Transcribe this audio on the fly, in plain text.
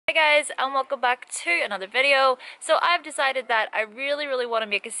guys, and welcome back to another video. So I've decided that I really want to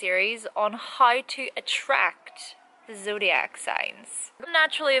make a series on how to attract the zodiac signs.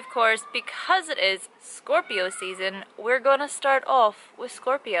 Naturally, of course, because it is Scorpio season, we're gonna start off with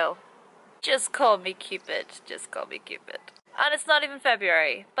Scorpio. Just call me Cupid, just call me Cupid. And it's not even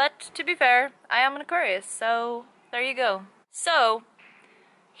February, but to be fair, I am an Aquarius, so there you go. So,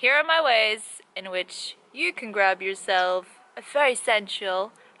 here are my ways in which you can grab yourself a very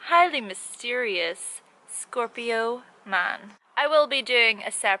sensual, highly mysterious Scorpio man. I will be doing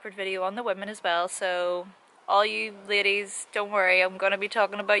a separate video on the women as well, so all you ladies, don't worry, I'm gonna be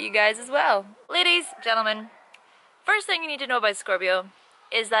talking about you guys as well. Ladies, gentlemen, first thing you need to know about Scorpio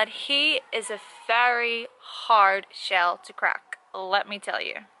is that he is a very hard shell to crack, let me tell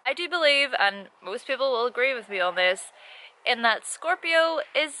you. I do believe, and most people will agree with me on this, in that Scorpio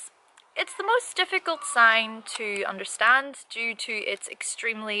it's the most difficult sign to understand due to its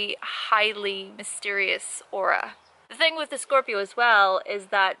extremely highly mysterious aura. The thing with the Scorpio as well is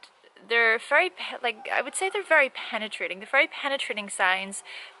that they're very, I would say they're very penetrating. They're very penetrating signs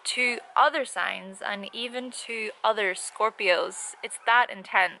to other signs and even to other Scorpios. It's that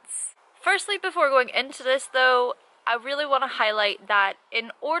intense. Firstly, before going into this though, I really want to highlight that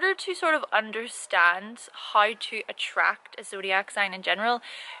in order to sort of understand how to attract a zodiac sign in general,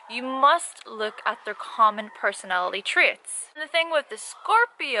 you must look at their common personality traits. And the thing with the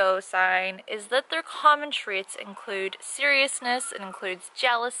Scorpio sign is that their common traits include seriousness, it includes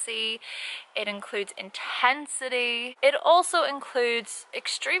jealousy, it includes intensity, it also includes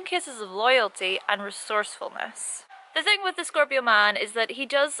extreme cases of loyalty and resourcefulness. The thing with the Scorpio man is that he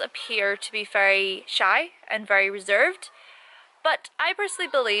does appear to be very shy and very reserved, but I personally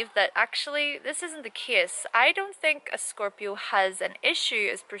believe that actually this isn't the case. I don't think a Scorpio has an issue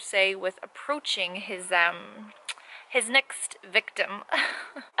as per se with approaching his next victim.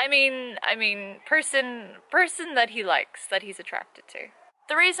 I mean person that he likes, that he's attracted to.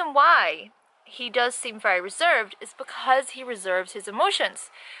 The reason why he does seem very reserved is because he reserves his emotions,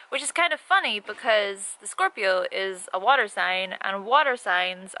 which is kind of funny because the Scorpio is a water sign and water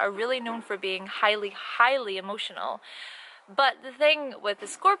signs are really known for being highly emotional. But the thing with the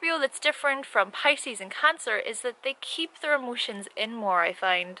Scorpio that's different from Pisces and Cancer is that they keep their emotions in more, I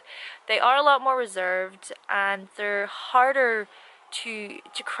find. They are a lot more reserved and they're harder to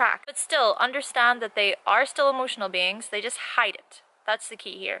crack. But still, understand that they are still emotional beings, they just hide it. That's the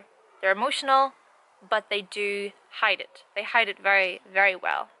key here. They're emotional, but they do hide it. They hide it very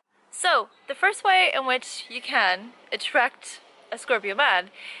well. So, the first way in which you can attract a Scorpio man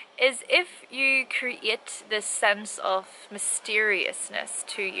is if you create this sense of mysteriousness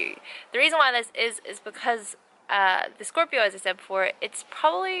to you. The reason why this is because the Scorpio, as I said before, it's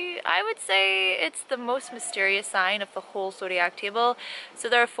probably, I would say, it's the most mysterious sign of the whole zodiac table. So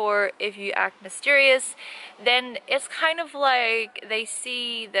therefore, if you act mysterious, then it's kind of like they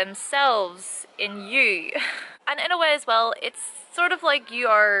see themselves in you. And in a way as well, it's sort of like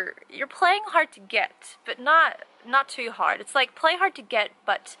you're playing hard to get, but not too hard. It's like play hard to get,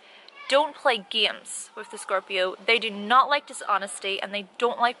 but don't play games with the Scorpio. They do not like dishonesty and they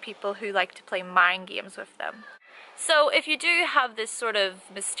don't like people who like to play mind games with them. So if you do have this sort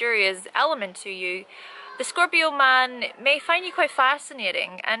of mysterious element to you, the Scorpio man may find you quite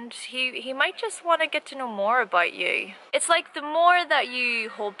fascinating and he might just want to get to know more about you. It's like the more that you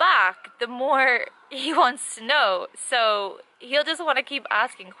hold back, the more he wants to know. So he'll just want to keep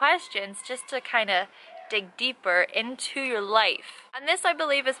asking questions just to kind of dig deeper into your life. And this, I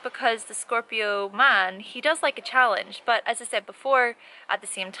believe, is because the Scorpio man, he does like a challenge, but as I said before, at the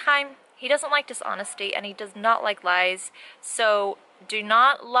same time, he doesn't like dishonesty and he does not like lies. So do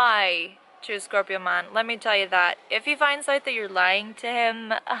not lie to a Scorpio man. Let me tell you that if he finds out that you're lying to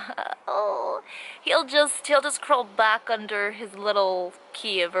him, he'll just crawl back under his little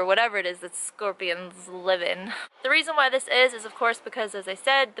cave or whatever it is that Scorpions live in. The reason why this is of course because, as I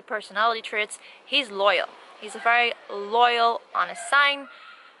said, the personality traits, he's loyal. He's a very loyal, honest sign.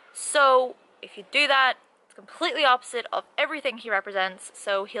 So if you do that, it's completely opposite of everything he represents,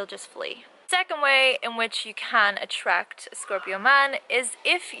 so he'll just flee. Second way in which you can attract a Scorpio man is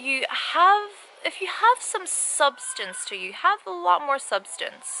if you have some substance to you, have a lot more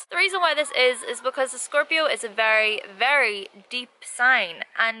substance. The reason why this is because the Scorpio is a very deep sign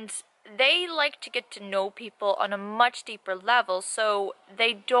and they like to get to know people on a much deeper level, so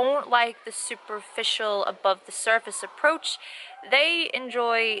they don't like the superficial, above the surface approach. They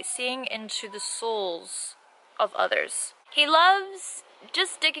enjoy seeing into the souls of others. He loves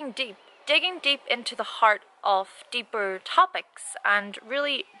just digging deep into the heart of deeper topics and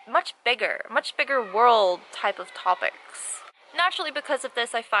really much bigger world type of topics. Naturally, because of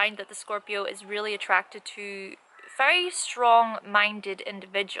this, I find that the Scorpio is really attracted to very strong-minded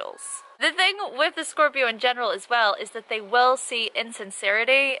individuals. The thing with the Scorpio in general as well is that they will see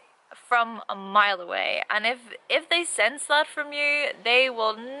insincerity from a mile away, and if they sense that from you, they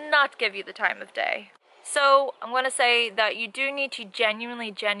will not give you the time of day. So I'm going to say that you do need to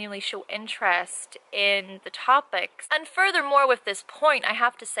genuinely show interest in the topics. And furthermore, with this point, I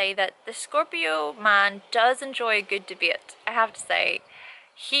have to say that the Scorpio man does enjoy a good debate. I have to say,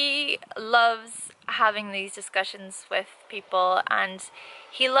 he loves having these discussions with people, and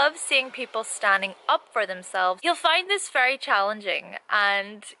he loves seeing people standing up for themselves. He'll find this very challenging,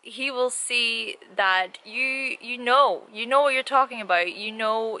 and he will see that you know what you're talking about, you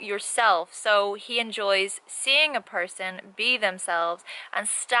know yourself. So he enjoys seeing a person be themselves and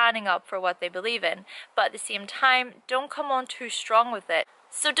standing up for what they believe in. But at the same time, don't come on too strong with it.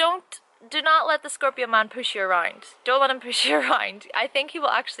 So do not let the Scorpio man push you around. Don't let him push you around. I think he will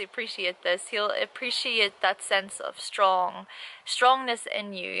actually appreciate this. He'll appreciate that sense of strongness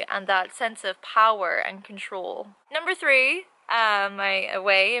in you and that sense of power and control. Number 3, my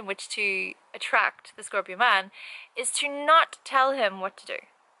way in which to attract the Scorpio man is to not tell him what to do.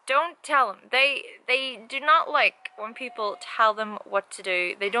 Don't tell them. They do not like when people tell them what to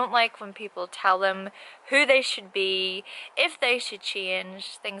do. They don't like when people tell them who they should be, if they should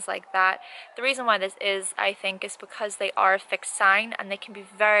change, things like that. The reason why this is, I think, is because they are a fixed sign and they can be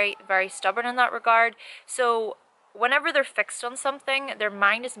very stubborn in that regard. So whenever they're fixed on something, their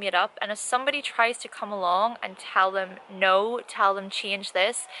mind is made up, and if somebody tries to come along and tell them no, tell them change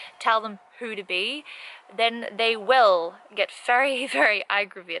this, tell them who to be, then they will get very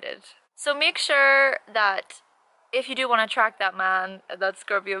aggravated. So make sure that if you do want to attract that man, that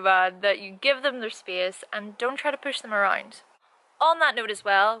Scorpio man, that you give them their space and don't try to push them around. On that note as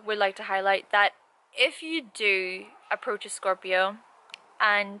well, we'd like to highlight that if you do approach a Scorpio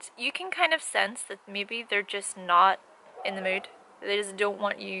and you can kind of sense that maybe they're just not in the mood, they just don't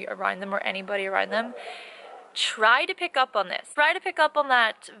want you around them or anybody around them, try to pick up on this. Try to pick up on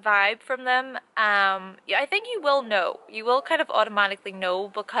that vibe from them. Yeah, I think you will know. You will kind of automatically know,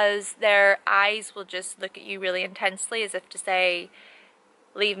 because their eyes will just look at you really intensely as if to say,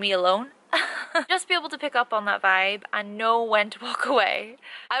 leave me alone. Just be able to pick up on that vibe and know when to walk away.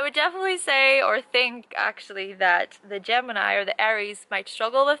 I would definitely say, or think actually, that the Gemini or the Aries might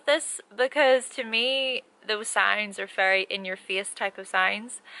struggle with this, because to me those signs are very in your face type of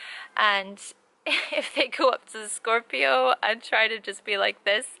signs, and if they go up to the Scorpio and try to just be like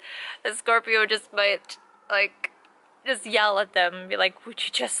this, the Scorpio just might just yell at them and be like, would you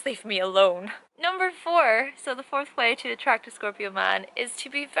just leave me alone? Number 4, so the 4th way to attract a Scorpio man is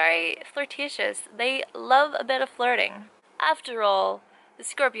to be very flirtatious. They love a bit of flirting. After all, the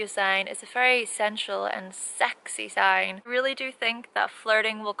Scorpio sign is a very sensual and sexy sign. I really do think that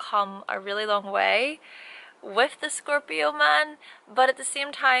flirting will come a really long way with the Scorpio man, but at the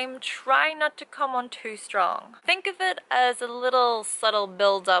same time, try not to come on too strong. Think of it as a little subtle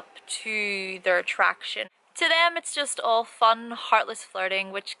build up to their attraction. To them, it's just all fun, heartless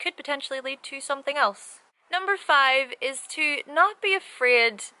flirting, which could potentially lead to something else. Number 5 is to not be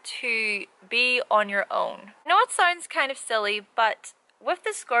afraid to be on your own. I know it sounds kind of silly, but with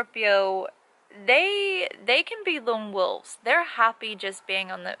the Scorpio, they can be lone wolves. They're happy just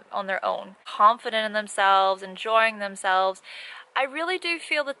being on their own, confident in themselves, enjoying themselves. I really do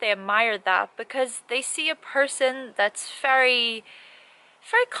feel that they admire that, because they see a person that's very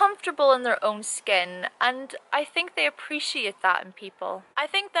comfortable in their own skin, and I think they appreciate that in people. I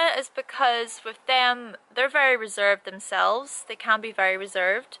think that is because with them, they're very reserved themselves. They can be very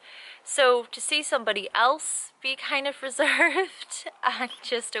reserved. So to see somebody else be kind of reserved and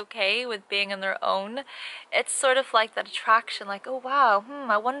just okay with being on their own, it's sort of like that attraction, like, oh wow,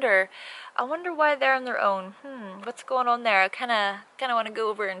 I wonder why they're on their own. What's going on there? I kind of want to go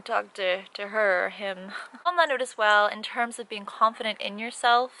over and talk to her or him. On that note as well, in terms of being confident in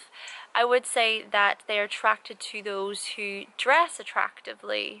yourself, I would say that they're attracted to those who dress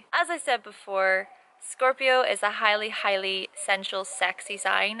attractively. As I said before, Scorpio is a highly sensual, sexy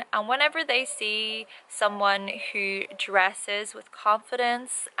sign, and whenever they see someone who dresses with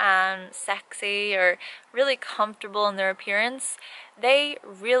confidence and sexy or really comfortable in their appearance, they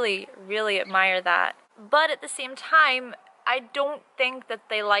really admire that. But at the same time, I don't think that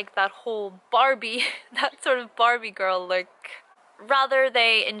they like that whole Barbie, that sort of Barbie girl look. Rather,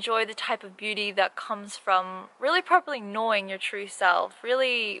 they enjoy the type of beauty that comes from really properly knowing your true self,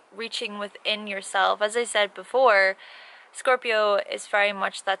 really reaching within yourself. As I said before, Scorpio is very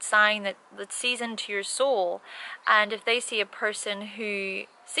much that sign that sees into your soul, and if they see a person who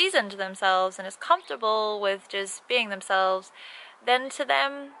sees into themselves and is comfortable with just being themselves, then to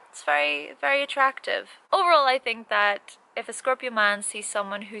them it's very, very attractive. Overall, I think that if a Scorpio man sees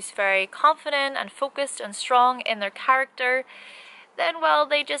someone who's very confident and focused and strong in their character, then well,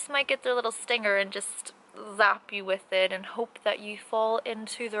 they just might get their little stinger and just zap you with it and hope that you fall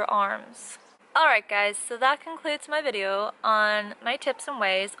into their arms. Alright guys, so that concludes my video on my tips and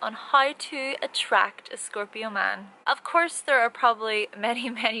ways on how to attract a Scorpio man. Of course, there are probably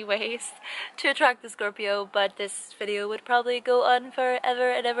many ways to attract the Scorpio, but this video would probably go on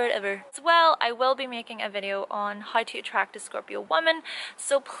forever and ever and ever. As well, I will be making a video on how to attract a Scorpio woman,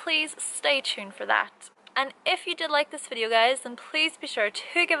 so please stay tuned for that. And if you did like this video guys, then please be sure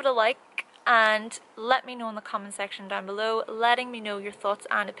to give it a like and let me know in the comment section down below, letting me know your thoughts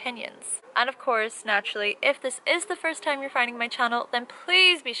and opinions. And of course, naturally, if this is the first time you're finding my channel, then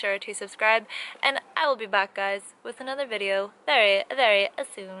please be sure to subscribe, and I will be back guys with another video very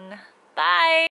soon. Bye!